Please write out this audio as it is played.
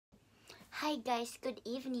Hi guys, good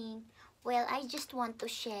evening. Well, I just want to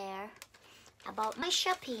share about my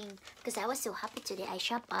shopping because I was so happy today. I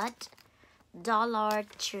shop at Dollar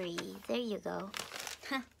Tree. There you go.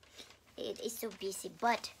 It is so busy,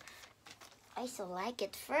 but I so like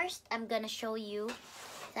it. First, I'm gonna show you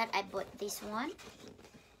that I bought this one.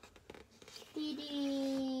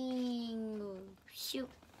 Shoot.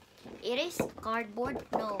 It is cardboard.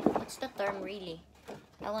 No, what's the term really?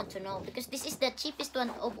 I want to know because this is the cheapest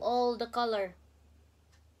one of all the color.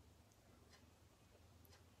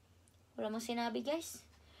 Wala mong sinabi guys.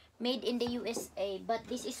 Made in the USA. But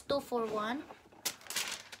this is 2 for 1.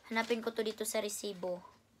 Hanapin ko to dito sa resibo.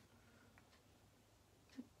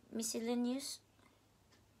 Miscellaneous.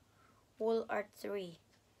 Wall art 3.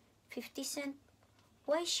 50 cent.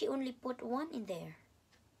 Why she only put 1 in there?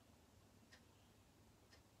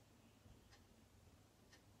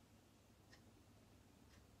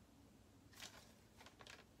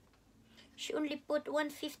 She only put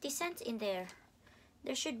 150 cents in there.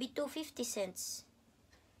 There should be 250 cents.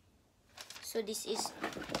 So this is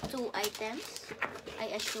 2 items,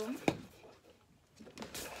 I assume.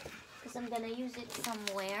 Because I'm gonna use it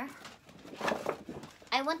somewhere.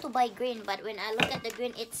 I want to buy green, but when I look at the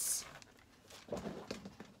green, it's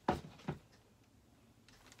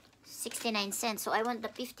 69 cents. So I want the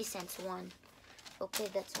 50 cents one. Okay,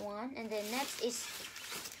 that's one. And then next is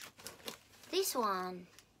this one.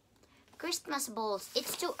 Christmas balls.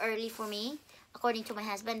 It's too early for me, according to my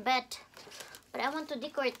husband, but I want to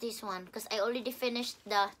decorate this one because I already finished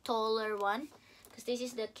the taller one because this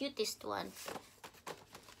is the cutest one.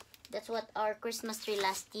 That's what our Christmas tree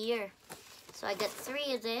last year. So I got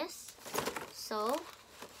 3 of this. So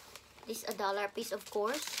this $1 piece, of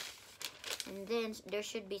course, and then there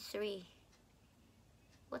should be 3.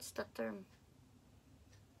 What's the term?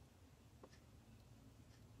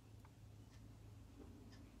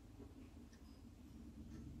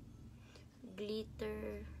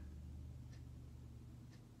 Glitter.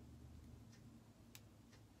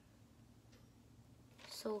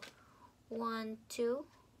 So 1, 2.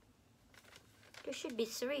 There should be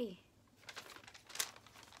 3.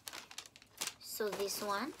 So this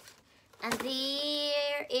one. And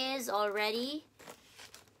there is already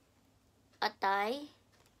a tie.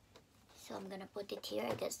 So I'm gonna put it here.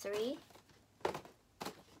 I got 3.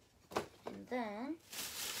 And then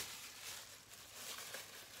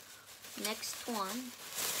next one,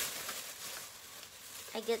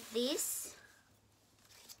 I get this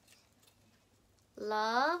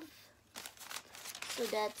love. So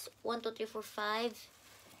that's 1, 2, 3, 4, 5,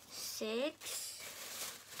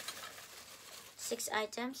 6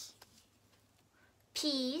 items.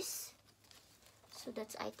 Peace. So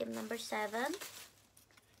that's item number 7.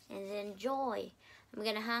 And then joy. I'm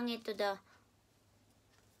gonna hang it to the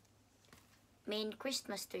main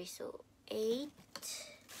Christmas tree. So 8.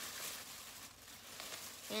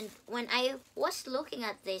 And when I was looking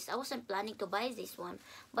at this, I wasn't planning to buy this one.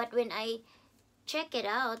 But when I check it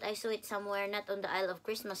out, I saw it somewhere, not on the aisle of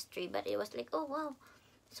Christmas tree, but it was like, oh wow.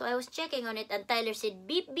 So I was checking on it and Tyler said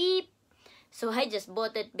beep beep. So I just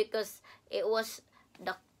bought it because it was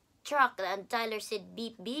the truck and Tyler said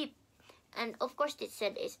beep beep. And of course it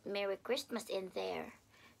said it's Merry Christmas in there.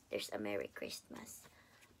 There's a Merry Christmas.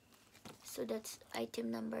 So that's item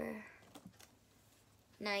number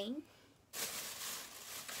 9.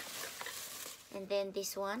 And then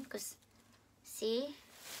this one, because see,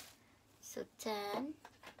 so 10.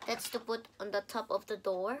 That's to put on the top of the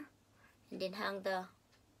door, and then hang the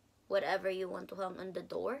whatever you want to hang on the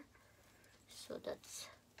door. So that's,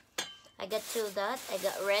 I got 2 of that. I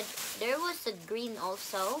got red. There was a green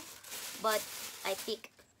also, but I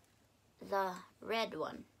picked the red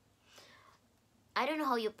one. I don't know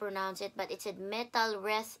how you pronounce it, but it said metal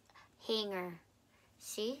wreath hanger.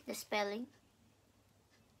 See the spelling?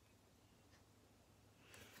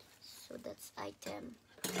 So that's item.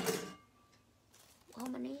 How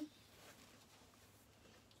many?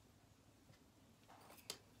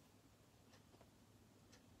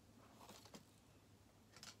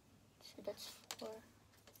 So that's 4,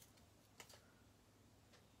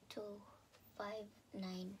 2, 5,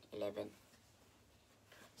 9, 11.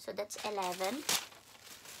 So that's 11.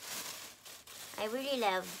 I really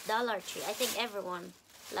love Dollar Tree. I think everyone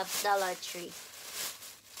loves Dollar Tree.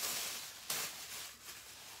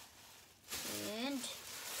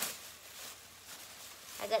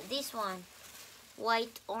 I got this one,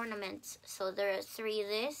 white ornaments. So there are 3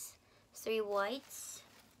 this, 3 whites.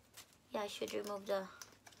 Yeah, I should remove the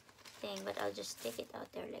thing, but I'll just stick it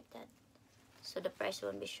out there like that, so the price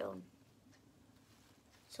won't be shown.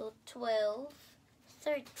 So 12,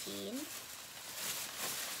 13,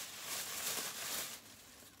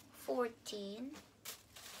 14.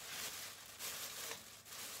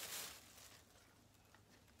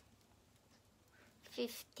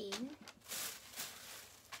 15.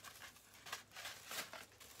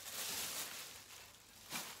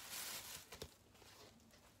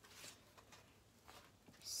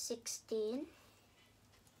 16.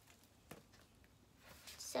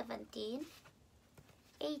 17.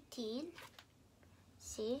 18.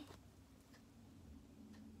 See?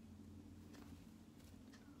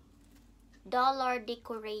 Dollar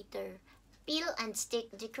decorator. Peel and stick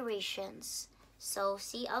decorations. So,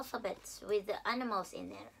 see alphabets with the animals in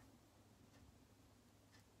there.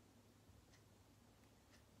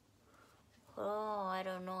 Oh, I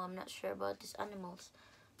don't know. I'm not sure about these animals.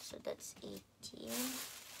 So, that's 18.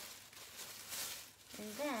 And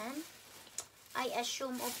then, I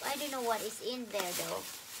assume I don't know what is in there though.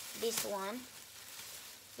 This one.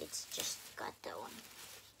 Let's just cut that one.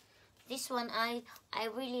 This one, I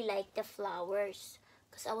really like the flowers.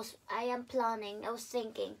 Because I was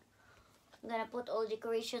thinking, I'm gonna put all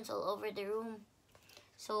decorations all over the room.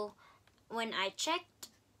 So when I checked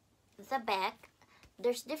the back,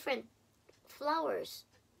 there's different flowers.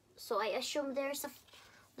 So I assume there's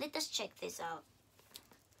let us check this out.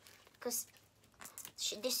 Because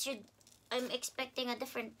I'm expecting a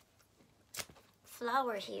different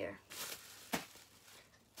flower here.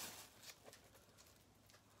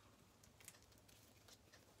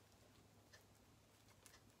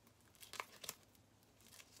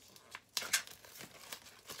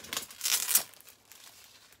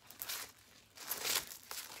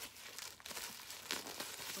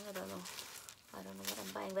 I don't know what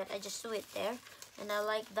I'm buying, but I just saw it there, and I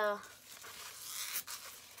like the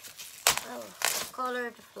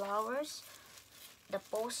colored flowers, the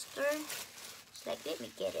poster. It's like, let me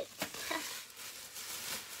get it.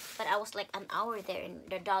 But I was like an hour there in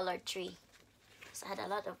the Dollar Tree, so I had a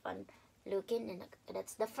lot of fun looking, and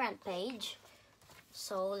that's the front page.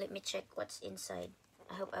 So let me check what's inside.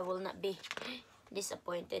 I hope I will not be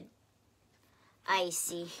disappointed. I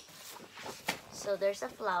see. So there's a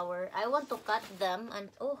flower. I want to cut them, and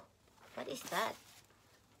oh, what is that?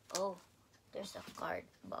 Oh, there's a card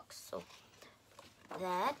box. So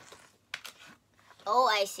that. Oh,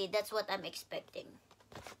 I see. That's what I'm expecting.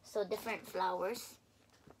 So different flowers.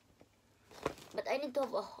 But I need to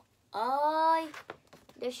have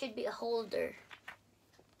there should be a holder.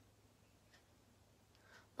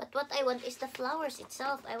 But what I want is the flowers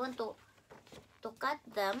itself. I want to cut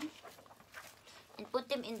them and put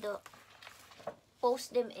them in the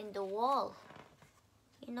post them in the wall,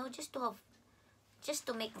 you know, just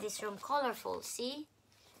to make this room colorful. See,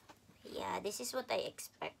 yeah, this is what I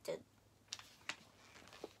expected.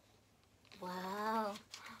 Wow,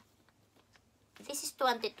 this is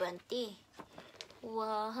 2020.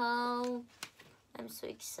 Wow, I'm so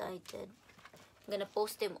excited. I'm gonna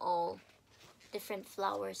post them all, different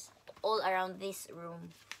flowers all around this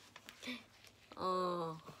room.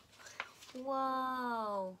 Oh,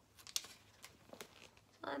 wow,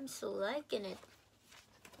 I'm so liking it.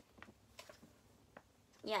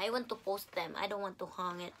 Yeah, I want to post them. I don't want to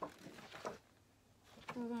hang it.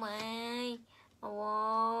 Oh my.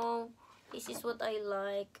 Wow. This is what I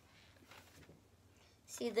like.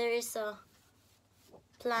 See, there is a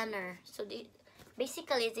planner. So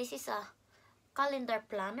basically, this is a calendar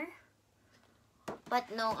planner.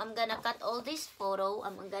 But no, I'm gonna cut all this photo.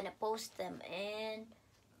 I'm gonna post them and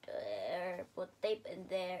there. Put tape in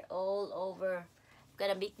there all over.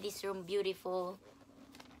 Gonna make this room beautiful.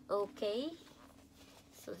 Okay,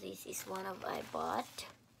 so this is one of I bought,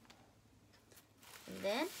 and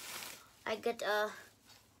then I got a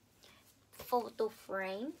photo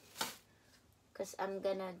frame because I'm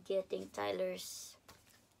gonna getting Tyler's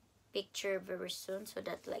picture very soon. So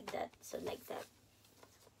that like that. So like that.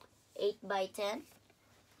 8 by 10.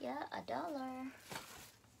 Yeah, $1.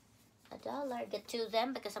 $1. Get 2 of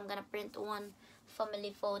them because I'm gonna print one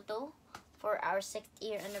family photo for our 6th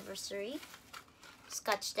year anniversary.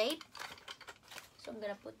 Scotch tape. So I'm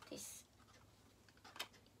gonna put this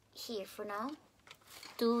here for now.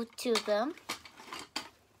 2 of them.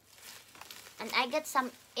 And I got some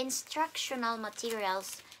instructional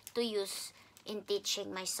materials to use in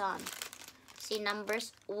teaching my son. See,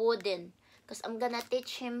 numbers, wooden. Because I'm gonna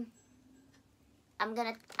teach him, I'm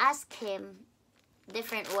gonna ask him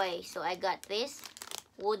different ways. So I got this,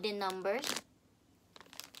 wooden numbers.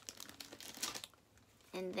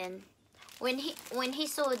 And then when he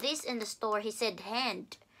saw this in the store, he said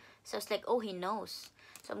hand. So it's like, oh, he knows.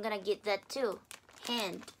 So I'm gonna get that too.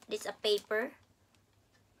 Hand. This a paper.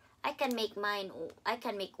 I can make mine. I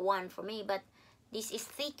can make one for me, but this is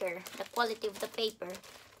thicker. The quality of the paper.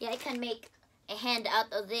 Yeah, I can make a hand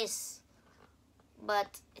out of this,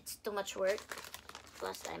 but it's too much work.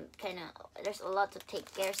 Plus, there's a lot to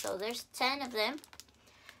take care. So there's 10 of them,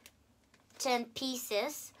 10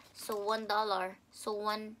 pieces. So $1. So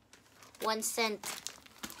 1 cent,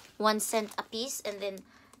 1 cent a piece. And then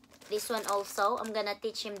this one also, I'm gonna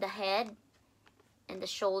teach him the head and the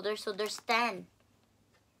shoulder. So there's 10.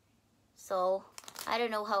 So I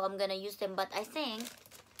don't know how I'm gonna use them, but I think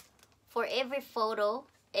for every photo,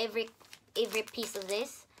 every piece of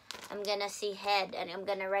this, I'm gonna see head, and I'm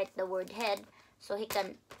gonna write the word head so he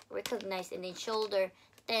can recognize. And then shoulder,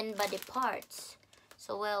 10 body parts.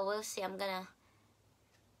 So well, we'll see. I'm gonna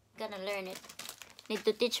learn it. Need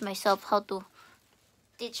to teach myself how to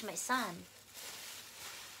teach my son.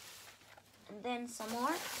 And then some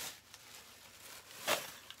more,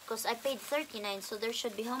 because I paid $39, so there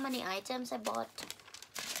should be how many items I bought?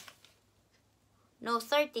 No,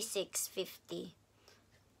 $36.50.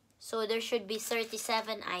 So there should be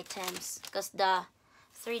 37 items, because the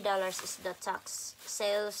 $3 is the tax,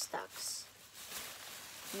 sales tax.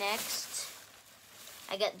 Next,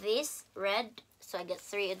 I got this red, so I get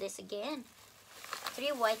 3 of this again.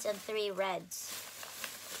 3 whites and 3 reds.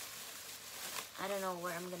 I don't know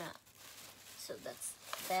where I'm gonna. So that's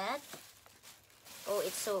that. Oh,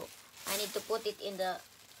 it's so. I need to put it in the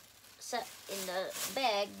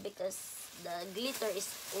bag because the glitter is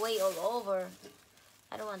way all over.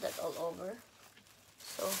 I don't want that all over.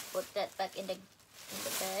 So put that back in the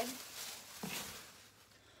bag.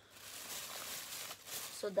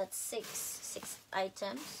 So that's six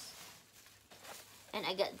items. And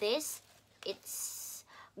I got this. It's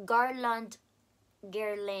Guerlain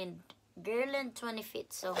 20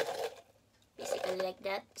 feet. So basically like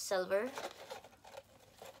that, silver.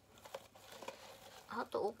 How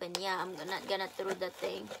to open? Yeah, I'm not gonna throw the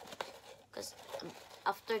thing, because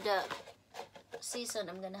after the season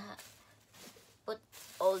I'm gonna put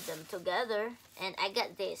all them together. And I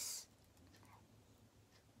got this.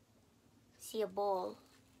 See, a ball.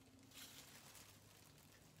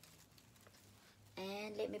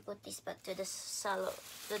 And let me put this back to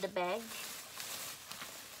the bag.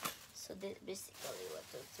 So this basically 1,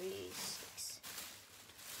 2, 3, 6.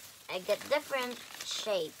 I got different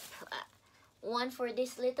shape. One for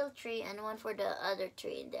this little tree and one for the other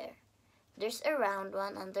tree in there. There's a round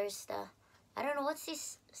one and there's the, I don't know what's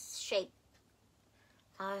this shape.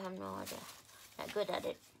 I have no idea. Not good at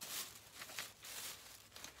it.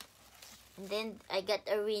 And then I got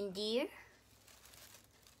a reindeer.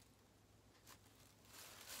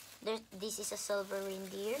 This is a silver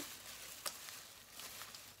reindeer.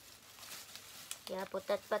 Yeah, put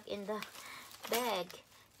that back in the bag.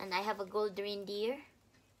 And I have a gold reindeer.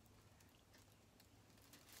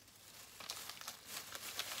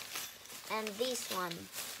 And this one,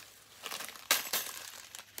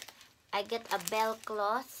 I got a bell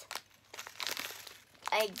cloth.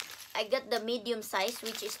 I got the medium size,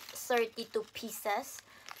 which is 32 pieces.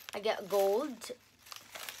 I got gold.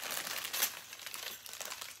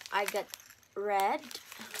 I got red.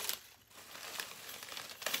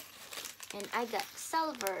 And I got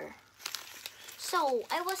silver. So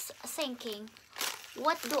I was thinking,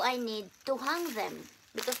 what do I need to hang them?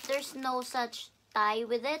 Because there's no such tie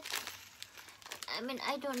with it. I mean,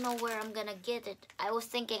 I don't know where I'm gonna get it. I was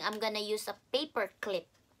thinking I'm gonna use a paper clip.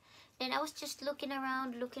 Then I was just looking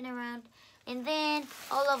around. And then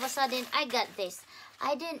all of a sudden I got this.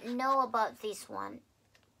 I didn't know about this one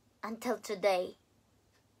until today.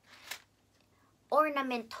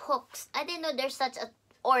 Ornament hooks. I didn't know there's such a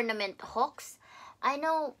ornament hooks. I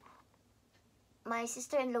know my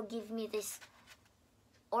sister-in-law gave me this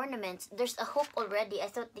ornaments. There's a hook already. I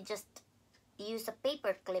thought they just use a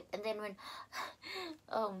paper clip. And then when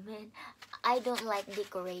oh man, I don't like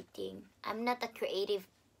decorating. I'm not a creative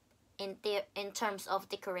in terms of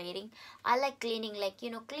decorating. I like cleaning, like, you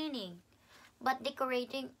know, cleaning. But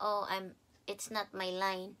decorating, oh, it's not my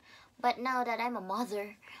line. But now that I'm a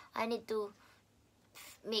mother, I need to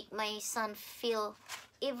make my son feel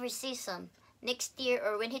every season. Next year,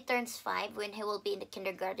 or when he turns 5, when he will be in the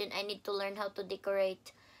kindergarten, I need to learn how to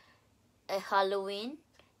decorate a Halloween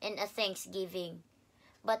and a Thanksgiving.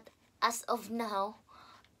 But as of now,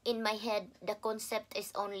 in my head, the concept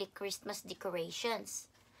is only Christmas decorations.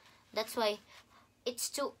 That's why it's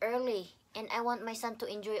too early. And I want my son to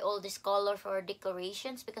enjoy all this colorful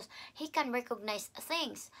decorations because he can recognize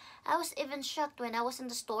things. I was even shocked when I was in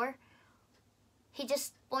the store. He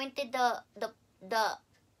just pointed the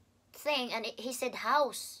thing and he said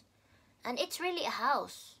house. And it's really a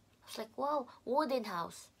house. I was like, wow, wooden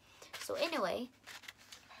house. So anyway,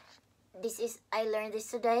 I learned this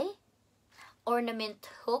today. Ornament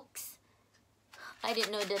hooks. I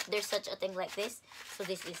didn't know that there's such a thing like this. So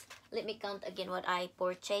this is, let me count again what I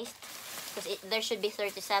purchased. Because there should be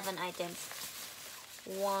 37 items.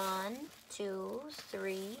 1, 2,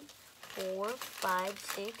 3, 4, 5,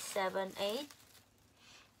 6, 7, 8,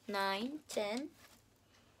 9, 10,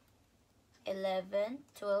 11,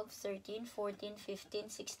 12, 13, 14, 15,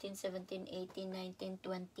 16, 17, 18, 19,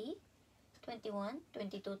 20, 21,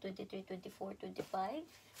 22, 23, 24, 25,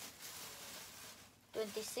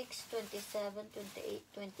 26, 27, 28,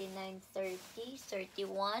 29, 30,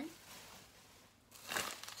 31,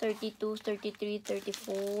 32, 33,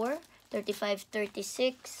 34, 35,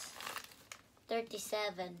 36,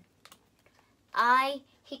 37.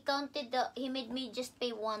 He made me just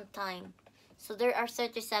pay one time. So there are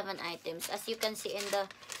 37 items. As you can see in the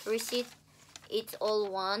receipt, it's all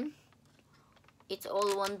 $1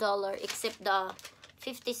 except the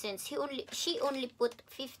 50 cents. She only put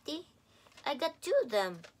 50. I got 2 of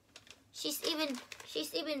them. She's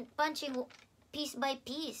even punching piece by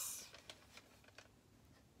piece.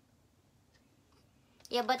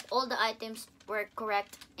 Yeah, but all the items were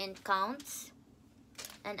correct in counts.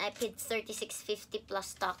 And I paid $36.50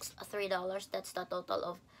 plus tax, $3. That's the total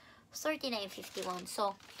of $39.51.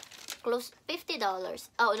 So close $50.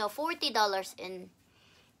 Oh no, $40 in,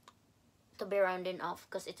 to be rounding off,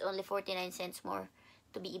 because it's only 49 cents more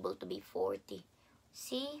to be able to be 40.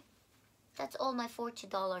 See, that's all my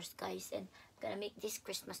 $40, guys, and I'm gonna make this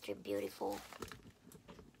Christmas tree beautiful.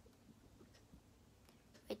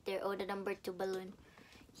 Right there. Oh, the number 2 balloon.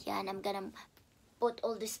 Yeah, and I'm gonna put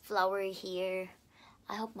all this flower here.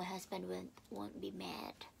 I hope my husband won't be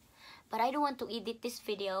mad. But I don't want to edit this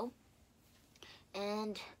video.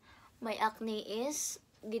 And my acne is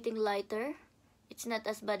getting lighter. It's not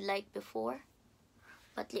as bad like before.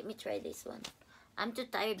 But let me try this one. I'm too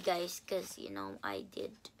tired, guys, because, you know, I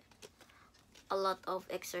did a lot of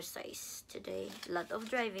exercise today. A lot of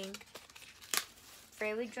driving.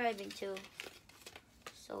 Freeway driving too.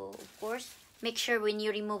 So, of course, make sure when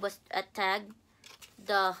you remove a tag,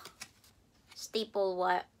 the staple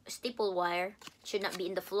wire should not be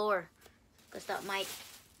in the floor, because that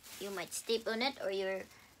you might step on it, or your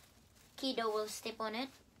kiddo will step on it.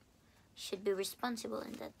 Should be responsible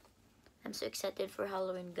in that. I'm so excited for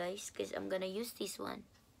Halloween, guys, because I'm gonna use this one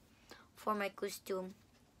for my costume.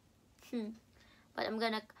 But I'm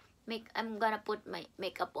gonna put my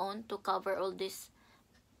makeup on to cover all this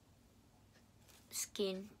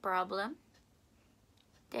skin problem.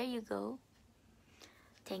 There you go.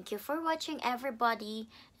 Thank you for watching, everybody,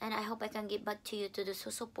 and I hope I can get back to you, to those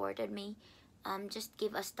who supported me. Just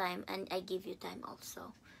give us time, and I give you time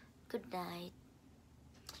also. Good night.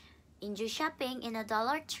 Enjoy shopping in a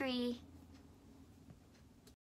Dollar Tree.